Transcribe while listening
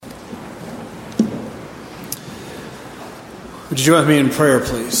Would you join me in prayer,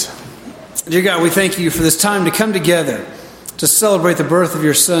 please? Dear God, we thank you for this time to come together to celebrate the birth of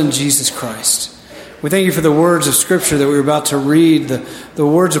your Son, Jesus Christ. We thank you for the words of Scripture that we were about to read, the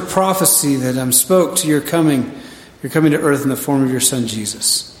words of prophecy that spoke to your coming to earth in the form of your Son,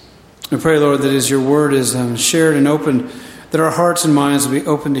 Jesus. We pray, Lord, that as your word is shared and opened, that our hearts and minds will be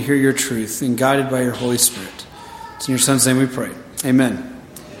open to hear your truth and guided by your Holy Spirit. It's in your Son's name we pray. Amen.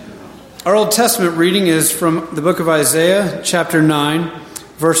 Our Old Testament reading is from the book of Isaiah, chapter 9,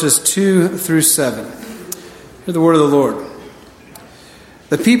 verses 2 through 7. Hear the word of the Lord.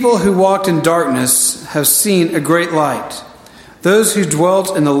 The people who walked in darkness have seen a great light. Those who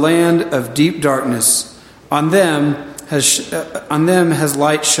dwelt in the land of deep darkness, on them has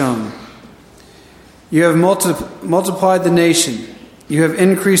light shone. You have multiplied the nation. You have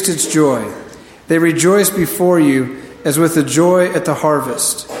increased its joy. They rejoice before you as with the joy at the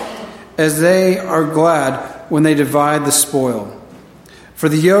harvest, as they are glad when they divide the spoil. For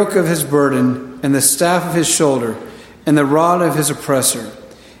the yoke of his burden and the staff of his shoulder and the rod of his oppressor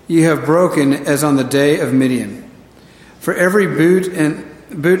you have broken as on the day of Midian. For every boot and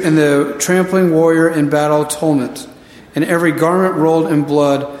the trampling warrior in battle tumult, and every garment rolled in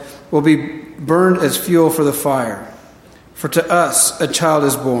blood will be burned as fuel for the fire. For to us a child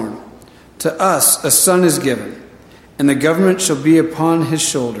is born, to us a son is given, and the government shall be upon his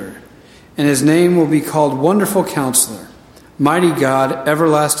shoulder. And his name will be called Wonderful Counselor, Mighty God,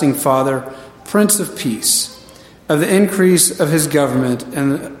 Everlasting Father, Prince of Peace. Of the increase of his government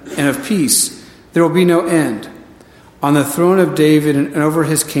and of peace there will be no end, on the throne of David and over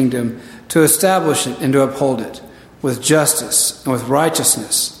his kingdom, to establish it and to uphold it, with justice and with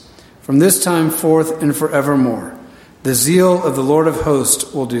righteousness, from this time forth and forevermore. The zeal of the Lord of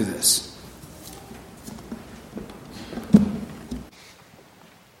hosts will do this.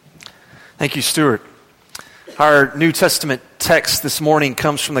 Thank you, Stuart. Our New Testament text this morning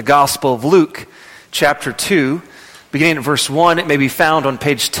comes from the Gospel of Luke, chapter 2, beginning at verse 1. It may be found on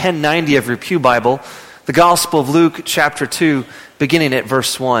page 1090 of your Pew Bible. The Gospel of Luke, chapter 2, beginning at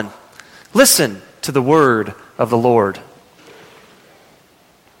verse 1. Listen to the word of the Lord.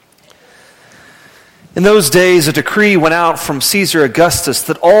 In those days, a decree went out from Caesar Augustus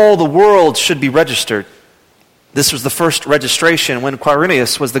that all the world should be registered. This was the first registration when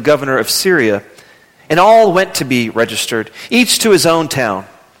Quirinius was the governor of Syria, and all went to be registered, each to his own town.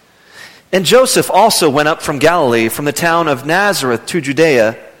 And Joseph also went up from Galilee, from the town of Nazareth to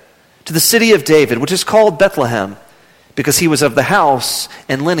Judea, to the city of David, which is called Bethlehem, because he was of the house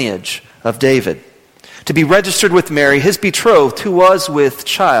and lineage of David, to be registered with Mary, his betrothed, who was with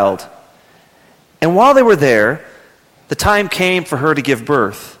child. And while they were there, the time came for her to give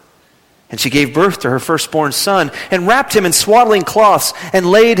birth. And she gave birth to her firstborn son, and wrapped him in swaddling cloths,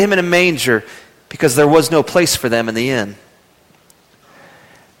 and laid him in a manger, because there was no place for them in the inn.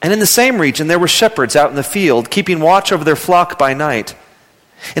 And in the same region there were shepherds out in the field, keeping watch over their flock by night.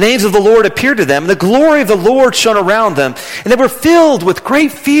 An angel of the Lord appeared to them, and the glory of the Lord shone around them, and they were filled with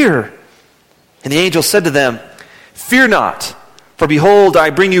great fear. And the angel said to them, "Fear not, for behold, I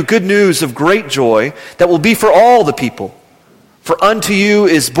bring you good news of great joy that will be for all the people. For unto you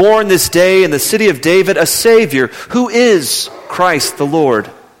is born this day in the city of David a Savior, who is Christ the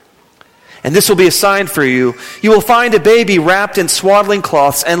Lord. And this will be a sign for you. You will find a baby wrapped in swaddling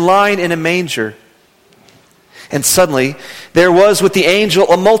cloths and lying in a manger." And suddenly there was with the angel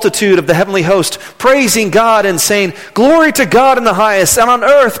a multitude of the heavenly host, praising God and saying, "Glory to God in the highest, and on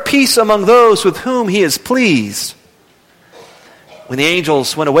earth peace among those with whom he is pleased." When the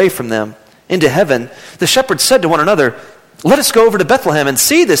angels went away from them into heaven, the shepherds said to one another, "Let us go over to Bethlehem and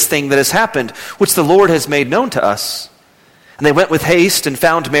see this thing that has happened, which the Lord has made known to us." And they went with haste and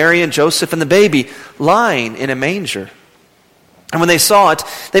found Mary and Joseph and the baby lying in a manger. And when they saw it,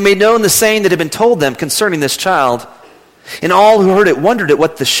 they made known the saying that had been told them concerning this child. And all who heard it wondered at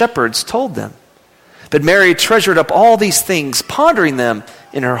what the shepherds told them. But Mary treasured up all these things, pondering them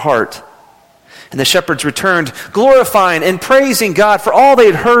in her heart. And the shepherds returned, glorifying and praising God for all they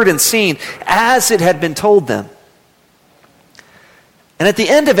had heard and seen, as it had been told them. And at the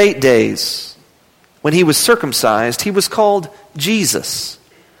end of 8 days, when he was circumcised, he was called Jesus,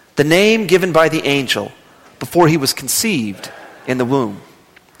 the name given by the angel before he was conceived in the womb.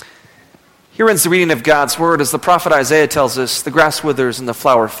 Here ends the reading of God's word. As the prophet Isaiah tells us, the grass withers and the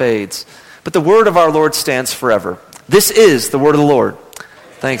flower fades, but the word of our Lord stands forever. This is the word of the Lord.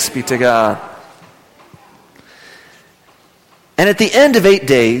 Thanks be to God. And at the end of 8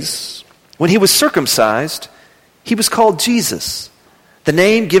 days, when he was circumcised, he was called Jesus, the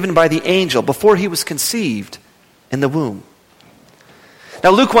name given by the angel before he was conceived in the womb. Now,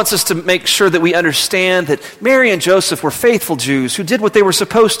 Luke wants us to make sure that we understand that Mary and Joseph were faithful Jews who did what they were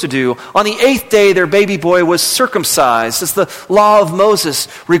supposed to do. On the 8th day, their baby boy was circumcised, as the law of Moses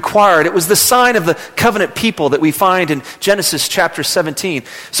required. It was the sign of the covenant people that we find in Genesis chapter 17.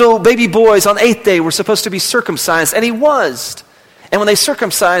 So baby boys on the 8th day were supposed to be circumcised, and he was. And when they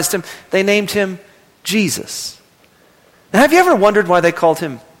circumcised him, they named him Jesus. Now, have you ever wondered why they called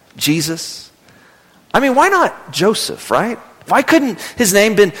him Jesus? I mean, why not Joseph, right? Why couldn't his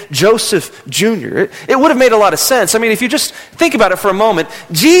name been Joseph Jr.? It would have made a lot of sense. I mean, if you just think about it for a moment,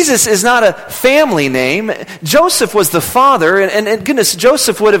 Jesus is not a family name. Joseph was the father, and goodness,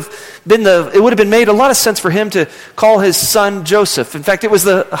 Joseph would have been it would have been made a lot of sense for him to call his son Joseph. In fact, it was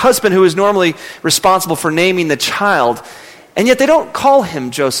the husband who was normally responsible for naming the child. And yet they don't call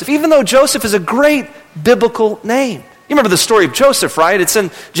him Joseph, even though Joseph is a great biblical name. You remember the story of Joseph, right? It's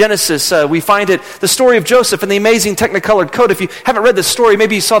in Genesis. We find it, the story of Joseph and the amazing Technicolored coat. If you haven't read the story,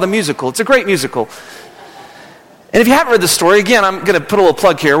 maybe you saw the musical. It's a great musical. And if you haven't read the story, again, I'm going to put a little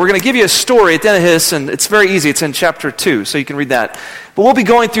plug here. We're going to give you a story at the end of this, and it's very easy. It's in chapter 2, so you can read that. But we'll be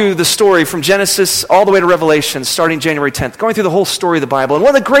going through the story from Genesis all the way to Revelation, starting January 10th, going through the whole story of the Bible. And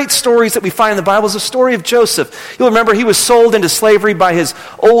one of the great stories that we find in the Bible is the story of Joseph. You'll remember he was sold into slavery by his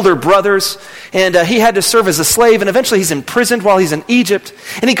older brothers, and he had to serve as a slave, and eventually he's imprisoned while he's in Egypt.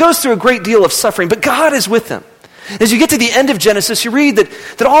 And he goes through a great deal of suffering, but God is with him. As you get to the end of Genesis, you read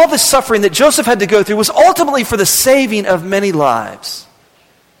that all the suffering that Joseph had to go through was ultimately for the saving of many lives.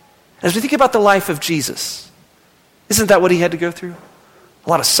 As we think about the life of Jesus, isn't that what he had to go through? A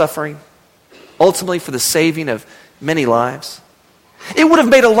lot of suffering, ultimately for the saving of many lives. It would have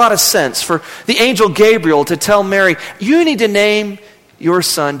made a lot of sense for the angel Gabriel to tell Mary, you need to name your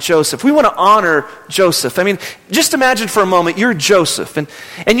son Joseph. We want to honor Joseph. I mean, just imagine for a moment you're Joseph and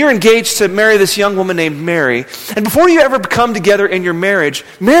you're engaged to marry this young woman named Mary. And before you ever come together in your marriage,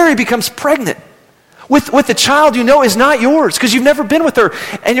 Mary becomes pregnant with the child you know is not yours because you've never been with her.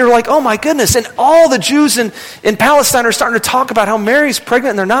 And you're like, oh my goodness. And all the Jews in Palestine are starting to talk about how Mary's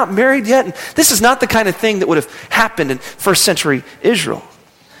pregnant and they're not married yet. And this is not the kind of thing that would have happened in first century Israel.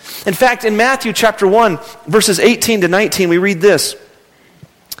 In fact, in Matthew chapter 1, verses 18 to 19, we read this.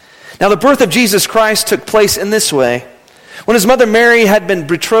 Now the birth of Jesus Christ took place in this way. When his mother Mary had been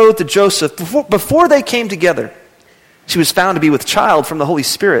betrothed to Joseph, before they came together, she was found to be with child from the Holy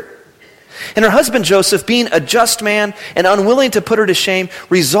Spirit. And her husband Joseph, being a just man and unwilling to put her to shame,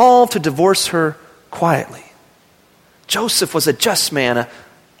 resolved to divorce her quietly. Joseph was a just man,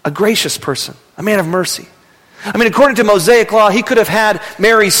 a gracious person, a man of mercy. I mean, according to Mosaic law, he could have had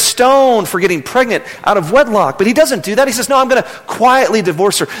Mary stoned for getting pregnant out of wedlock, but he doesn't do that. He says, no, I'm going to quietly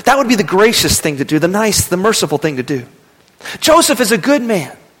divorce her. That would be the gracious thing to do, the nice, the merciful thing to do. Joseph is a good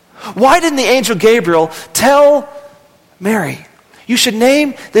man. Why didn't the angel Gabriel tell Mary, you should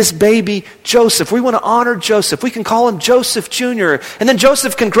name this baby Joseph. We want to honor Joseph. We can call him Joseph Jr. And then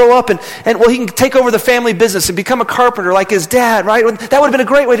Joseph can grow up and he can take over the family business and become a carpenter like his dad, right? That would have been a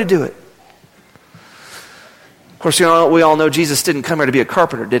great way to do it. Of course, we all know Jesus didn't come here to be a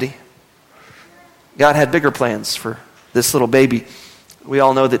carpenter, did he? God had bigger plans for this little baby. We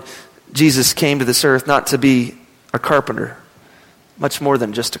all know that Jesus came to this earth not to be a carpenter, much more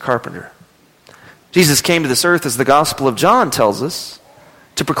than just a carpenter. Jesus came to this earth, as the Gospel of John tells us,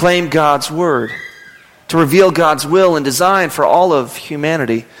 to proclaim God's word, to reveal God's will and design for all of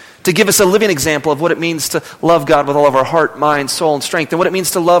humanity, to give us a living example of what it means to love God with all of our heart, mind, soul, and strength, and what it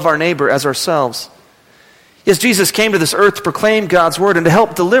means to love our neighbor as ourselves. Yes, Jesus came to this earth to proclaim God's word and to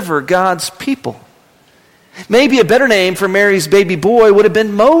help deliver God's people. Maybe a better name for Mary's baby boy would have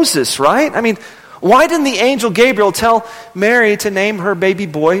been Moses, right? I mean, why didn't the angel Gabriel tell Mary to name her baby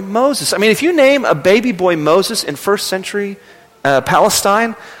boy Moses? I mean, if you name a baby boy Moses in first century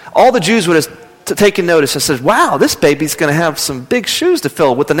Palestine, all the Jews would have taken notice and said, wow, this baby's going to have some big shoes to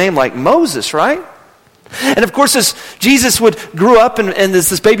fill with a name like Moses, right? And of course, as Jesus grew up and as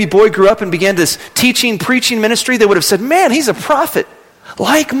this baby boy grew up and began this teaching, preaching ministry, they would have said, man, he's a prophet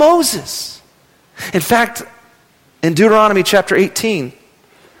like Moses. In fact, in Deuteronomy chapter 18,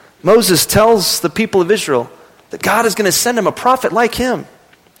 Moses tells the people of Israel that God is going to send him a prophet like him.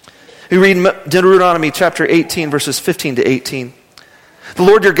 We read Deuteronomy chapter 18, verses 15 to 18. The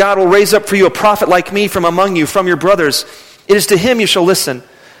Lord your God will raise up for you a prophet like me from among you, from your brothers. It is to him you shall listen.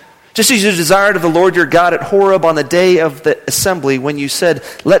 Just as you desired of the Lord your God at Horeb on the day of the assembly, when you said,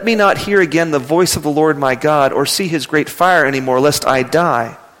 let me not hear again the voice of the Lord my God, or see his great fire anymore, lest I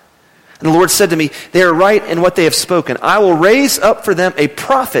die. And the Lord said to me, they are right in what they have spoken. I will raise up for them a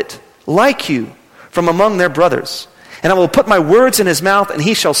prophet like you from among their brothers. And I will put my words in his mouth, and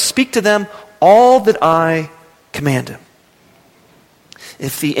he shall speak to them all that I command him.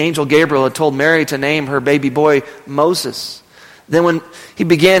 if the angel Gabriel had told Mary to name her baby boy Moses? Then when he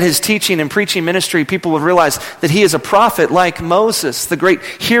began his teaching and preaching ministry, people would realize that he is a prophet like Moses, the great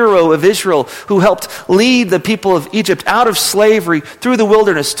hero of Israel who helped lead the people of Egypt out of slavery through the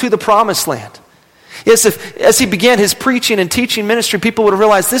wilderness to the promised land. Yes, as he began his preaching and teaching ministry, people would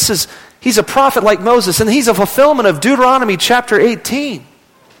realize he's a prophet like Moses, and he's a fulfillment of Deuteronomy chapter 18.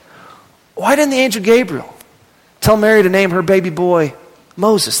 Why didn't the angel Gabriel tell Mary to name her baby boy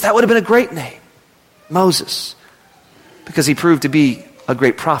Moses? That would have been a great name, Moses. Because he proved to be a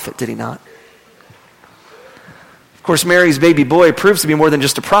great prophet, did he not? Of course, Mary's baby boy proves to be more than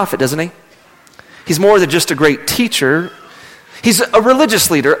just a prophet, doesn't he? He's more than just a great teacher. He's a religious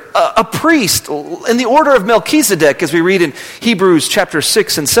leader, a priest in the order of Melchizedek, as we read in Hebrews chapter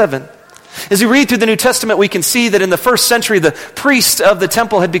 6 and 7. As we read through the New Testament, we can see that in the first century, the priests of the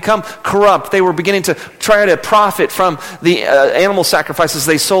temple had become corrupt. They were beginning to try to profit from the animal sacrifices.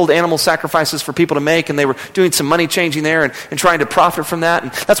 They sold animal sacrifices for people to make, and they were doing some money changing there and trying to profit from that.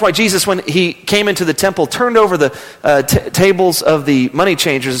 And that's why Jesus, when he came into the temple, turned over the tables of the money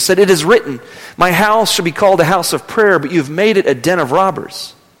changers and said, "It is written, my house shall be called a house of prayer, but you've made it a den of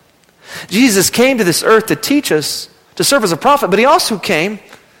robbers." Jesus came to this earth to teach us, to serve as a prophet, but he also came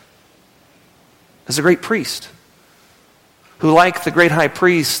as a great priest who, like the great high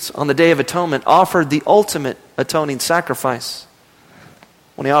priest on the Day of Atonement, offered the ultimate atoning sacrifice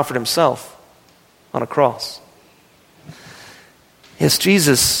when he offered himself on a cross. Yes,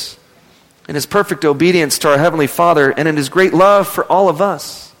 Jesus, in his perfect obedience to our Heavenly Father and in his great love for all of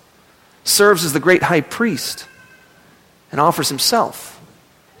us, serves as the great high priest and offers himself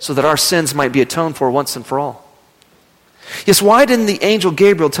so that our sins might be atoned for once and for all. Yes, why didn't the angel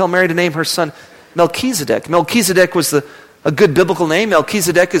Gabriel tell Mary to name her son Melchizedek? Melchizedek was a good biblical name.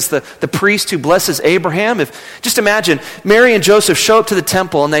 Melchizedek is the priest who blesses Abraham. Just imagine, Mary and Joseph show up to the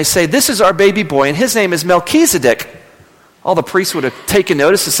temple and they say, "This is our baby boy and his name is Melchizedek." All the priests would have taken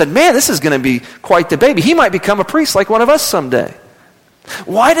notice and said, "Man, this is going to be quite the baby. He might become a priest like one of us someday."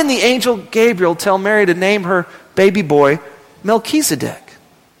 Why didn't the angel Gabriel tell Mary to name her baby boy Melchizedek,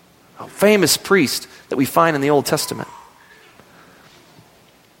 a famous priest that we find in the Old Testament?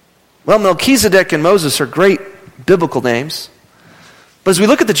 Well, Melchizedek and Moses are great biblical names. But as we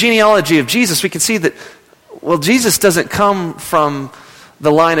look at the genealogy of Jesus, we can see that, well, Jesus doesn't come from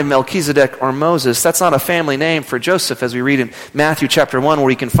the line of Melchizedek or Moses. That's not a family name for Joseph, as we read in Matthew chapter 1,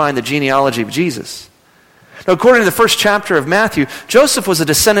 where you can find the genealogy of Jesus. Now, according to the first chapter of Matthew, Joseph was a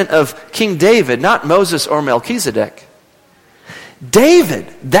descendant of King David, not Moses or Melchizedek. David,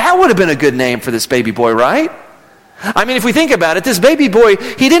 that would have been a good name for this baby boy, right? I mean, if we think about it, this baby boy,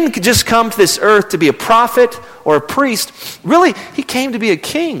 he didn't just come to this earth to be a prophet or a priest. Really, he came to be a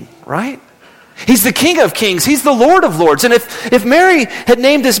king, right? He's the King of Kings. He's the Lord of Lords. And if Mary had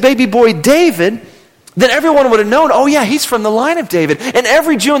named this baby boy David, then everyone would have known, oh yeah, he's from the line of David. And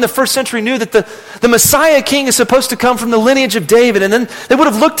every Jew in the first century knew that the Messiah king is supposed to come from the lineage of David. And then they would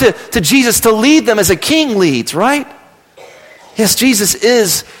have looked to Jesus to lead them as a king leads, right? Yes, Jesus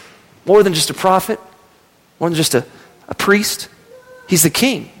is more than just a prophet, more than just a priest. He's the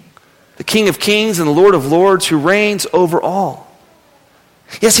King of Kings and the Lord of Lords who reigns over all.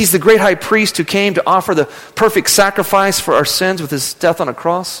 Yes, he's the great high priest who came to offer the perfect sacrifice for our sins with his death on a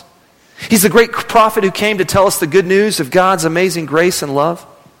cross. He's the great prophet who came to tell us the good news of God's amazing grace and love.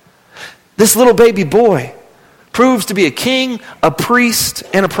 This little baby boy proves to be a king, a priest,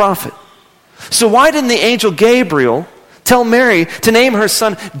 and a prophet. So why didn't the angel Gabriel tell Mary to name her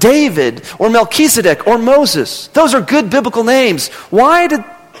son David or Melchizedek or Moses? Those are good biblical names. Why did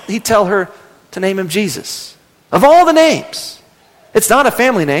he tell her to name him Jesus? Of all the names, it's not a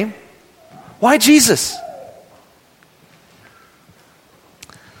family name. Why Jesus?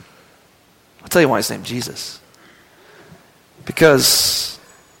 I'll tell you why it's named Jesus. Because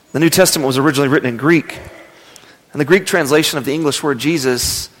the New Testament was originally written in Greek. And the Greek translation of the English word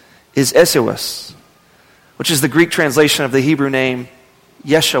Jesus is Eseos, which is the Greek translation of the Hebrew name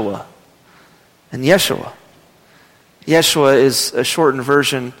Yeshua. And Yeshua is a shortened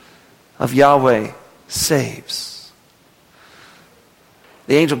version of Yahweh saves.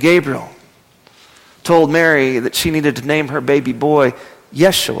 The angel Gabriel told Mary that she needed to name her baby boy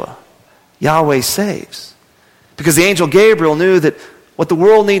Yeshua, Yahweh saves. Because the angel Gabriel knew that what the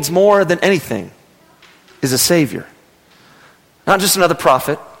world needs more than anything is a Savior. Not just another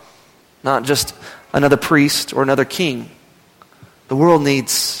prophet, not just another priest or another king. The world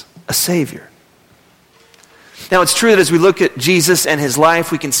needs a Savior. Now, it's true that as we look at Jesus and his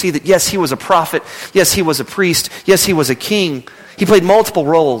life, we can see that yes, he was a prophet, yes, he was a priest, yes, he was a king. He played multiple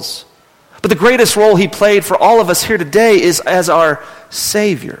roles. But the greatest role he played for all of us here today is as our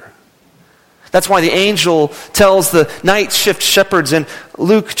Savior. That's why the angel tells the night shift shepherds in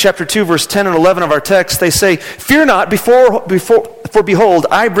Luke chapter 2, verse 10 and 11 of our text, they say, "Fear not, for behold,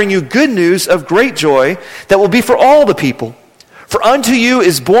 I bring you good news of great joy that will be for all the people. For unto you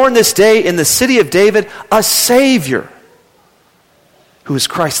is born this day in the city of David a Savior, who is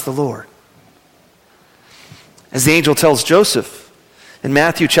Christ the Lord." As the angel tells Joseph in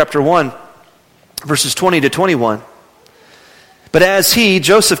Matthew chapter 1, verses 20 to 21, "But as he,"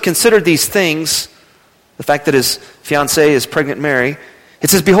 Joseph, "considered these things," the fact that his fiancée is pregnant Mary, it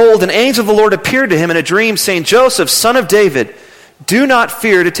says, "Behold, an angel of the Lord appeared to him in a dream, saying, Joseph, son of David, do not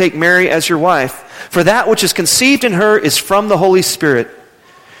fear to take Mary as your wife, for that which is conceived in her is from the Holy Spirit.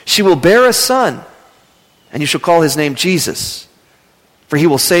 She will bear a son, and you shall call his name Jesus, for he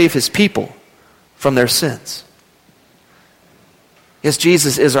will save his people from their sins." Yes,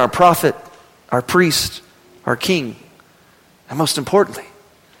 Jesus is our prophet, our priest, our king, and most importantly,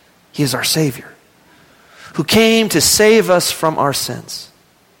 he is our Savior, who came to save us from our sins.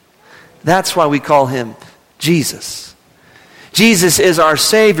 That's why we call him Jesus. Jesus is our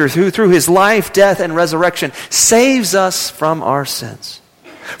Savior who, through his life, death, and resurrection, saves us from our sins.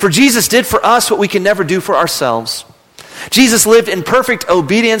 For Jesus did for us what we can never do for ourselves. Jesus lived in perfect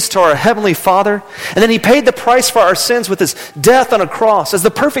obedience to our Heavenly Father, and then he paid the price for our sins with his death on a cross as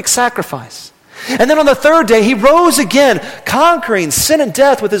the perfect sacrifice. And then on the third day, he rose again, conquering sin and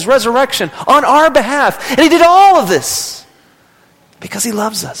death with his resurrection on our behalf. And he did all of this because he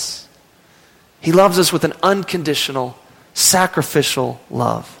loves us. He loves us with an unconditional, sacrificial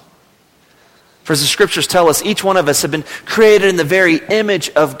love. For as the scriptures tell us, each one of us have been created in the very image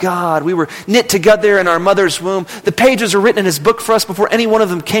of God. We were knit together in our mother's womb. The pages are written in his book for us before any one of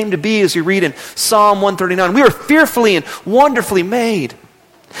them came to be, as you read in Psalm 139. We were fearfully and wonderfully made.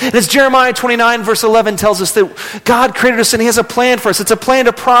 And as Jeremiah 29 verse 11 tells us that God created us and he has a plan for us. It's a plan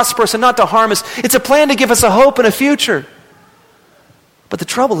to prosper us and not to harm us. It's a plan to give us a hope and a future. But the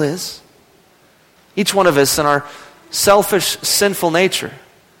trouble is, each one of us in our selfish, sinful nature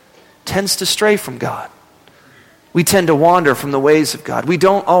tends to stray from God. We tend to wander from the ways of God. We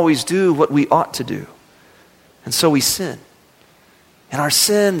don't always do what we ought to do. And so we sin. And our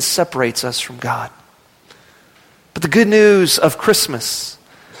sin separates us from God. But the good news of Christmas,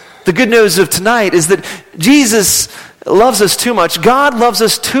 the good news of tonight, is that Jesus loves us too much. God loves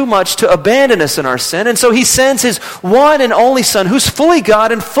us too much to abandon us in our sin. And so he sends his one and only Son, who's fully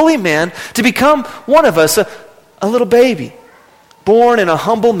God and fully man, to become one of us, a little baby, born in a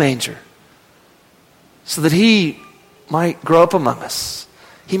humble manger, so that he might grow up among us.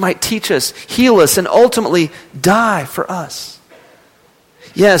 He might teach us, heal us, and ultimately die for us.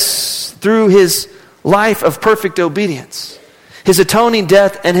 Yes, through his life of perfect obedience, his atoning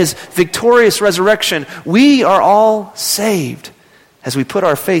death, and his victorious resurrection, we are all saved as we put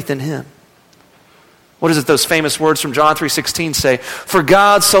our faith in him. What is it those famous words from John 3:16 say? "For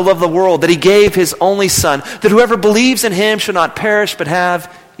God so loved the world that he gave his only Son, that whoever believes in him shall not perish but have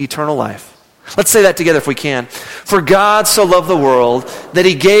eternal life." Let's say that together if we can. "For God so loved the world that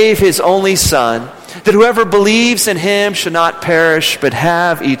he gave his only Son, that whoever believes in him shall not perish but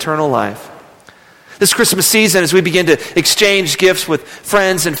have eternal life." This Christmas season, as we begin to exchange gifts with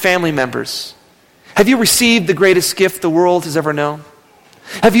friends and family members, have you received the greatest gift the world has ever known?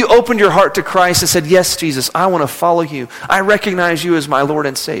 Have you opened your heart to Christ and said, "Yes, Jesus, I want to follow you. I recognize you as my Lord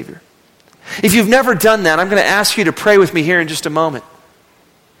and Savior"? If you've never done that, I'm going to ask you to pray with me here in just a moment.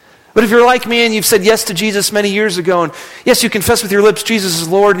 But if you're like me and you've said yes to Jesus many years ago, and yes, you confess with your lips Jesus is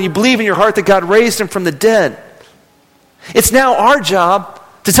Lord, and you believe in your heart that God raised him from the dead, it's now our job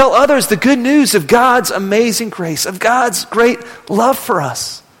to tell others the good news of God's amazing grace, of God's great love for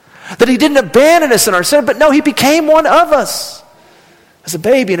us. That he didn't abandon us in our sin, but no, he became one of us as a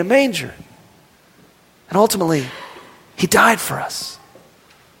baby in a manger. And ultimately, he died for us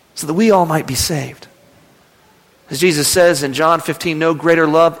so that we all might be saved. As Jesus says in John 15, "No greater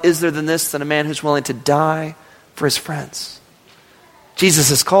love is there than this, than a man who's willing to die for his friends." Jesus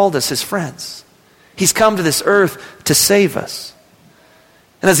has called us his friends. He's come to this earth to save us.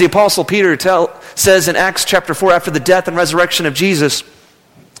 And as the Apostle Peter says in Acts chapter 4, after the death and resurrection of Jesus,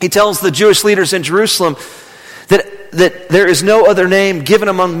 he tells the Jewish leaders in Jerusalem that there is no other name given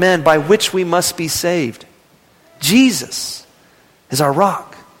among men by which we must be saved. Jesus is our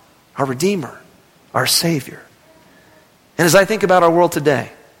rock, our Redeemer, our Savior. And as I think about our world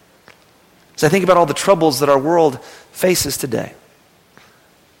today, as I think about all the troubles that our world faces today,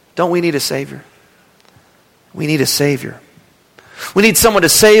 don't we need a Savior? We need a Savior. We need someone to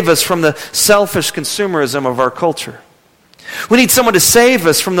save us from the selfish consumerism of our culture. We need someone to save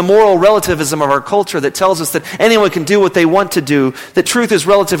us from the moral relativism of our culture that tells us that anyone can do what they want to do, that truth is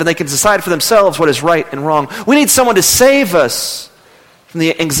relative and they can decide for themselves what is right and wrong. We need someone to save us from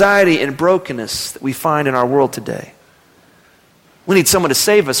the anxiety and brokenness that we find in our world today. We need someone to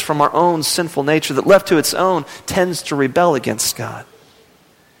save us from our own sinful nature that, left to its own, tends to rebel against God.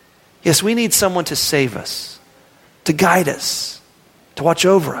 Yes, we need someone to save us, to guide us, to watch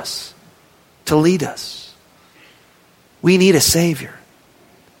over us, to lead us. We need a Savior.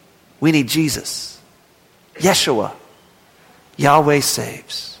 We need Jesus. Yeshua. Yahweh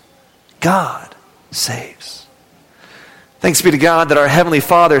saves. God saves. Thanks be to God that our Heavenly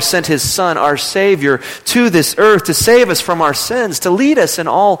Father sent His Son, our Savior, to this earth to save us from our sins, to lead us in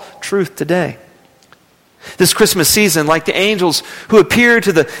all truth today. This Christmas season, like the angels who appeared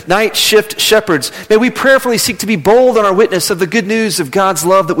to the night shift shepherds, may we prayerfully seek to be bold in our witness of the good news of God's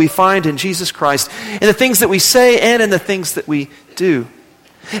love that we find in Jesus Christ, in the things that we say and in the things that we do.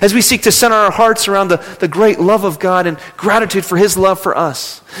 As we seek to center our hearts around the great love of God and gratitude for His love for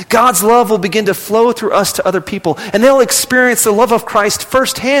us, God's love will begin to flow through us to other people, and they'll experience the love of Christ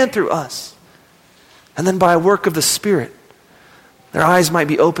firsthand through us. And then by a work of the Spirit, their eyes might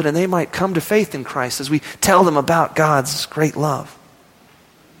be open and they might come to faith in Christ as we tell them about God's great love,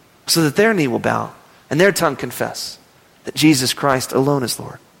 so that their knee will bow and their tongue confess that Jesus Christ alone is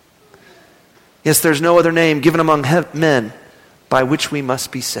Lord. Yes, there's no other name given among men by which we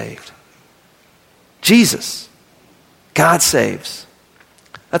must be saved. Jesus, God saves.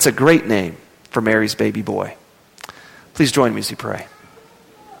 That's a great name for Mary's baby boy. Please join me as we pray.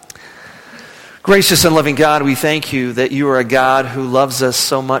 Gracious and loving God, we thank you that you are a God who loves us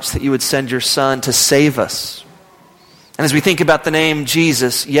so much that you would send your Son to save us. And as we think about the name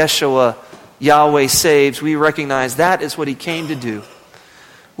Jesus, Yeshua, Yahweh saves, we recognize that is what He came to do.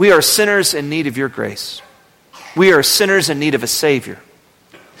 We are sinners in need of your grace. We are sinners in need of a Savior.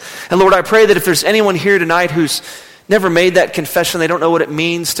 And Lord, I pray that if there's anyone here tonight who's never made that confession, they don't know what it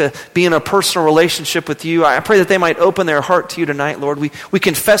means to be in a personal relationship with you, I pray that they might open their heart to you tonight, Lord. We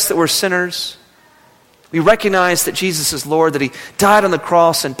confess that we're sinners. We recognize that Jesus is Lord, that He died on the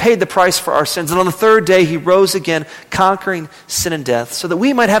cross and paid the price for our sins. And on the third day, He rose again, conquering sin and death, so that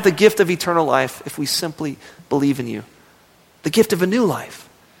we might have the gift of eternal life if we simply believe in you. The gift of a new life.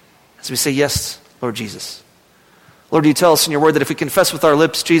 As we say, yes, Lord Jesus. Lord, you tell us in your word that if we confess with our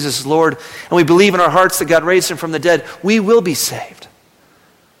lips Jesus is Lord, and we believe in our hearts that God raised Him from the dead, we will be saved.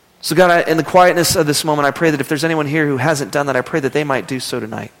 So God, in the quietness of this moment, I pray that if there's anyone here who hasn't done that, I pray that they might do so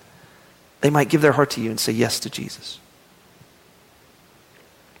tonight. They might give their heart to you and say yes to Jesus.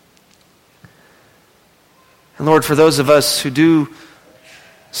 And Lord, for those of us who do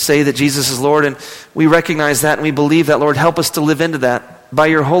say that Jesus is Lord, and we recognize that and we believe that, Lord, help us to live into that by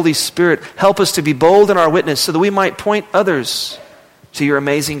your Holy Spirit. Help us to be bold in our witness so that we might point others to your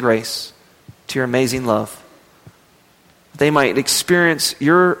amazing grace, to your amazing love. They might experience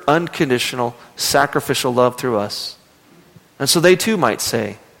your unconditional, sacrificial love through us. And so they too might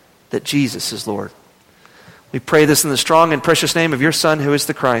say that Jesus is Lord. We pray this in the strong and precious name of your Son, who is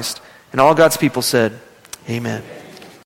the Christ. And all God's people said, amen.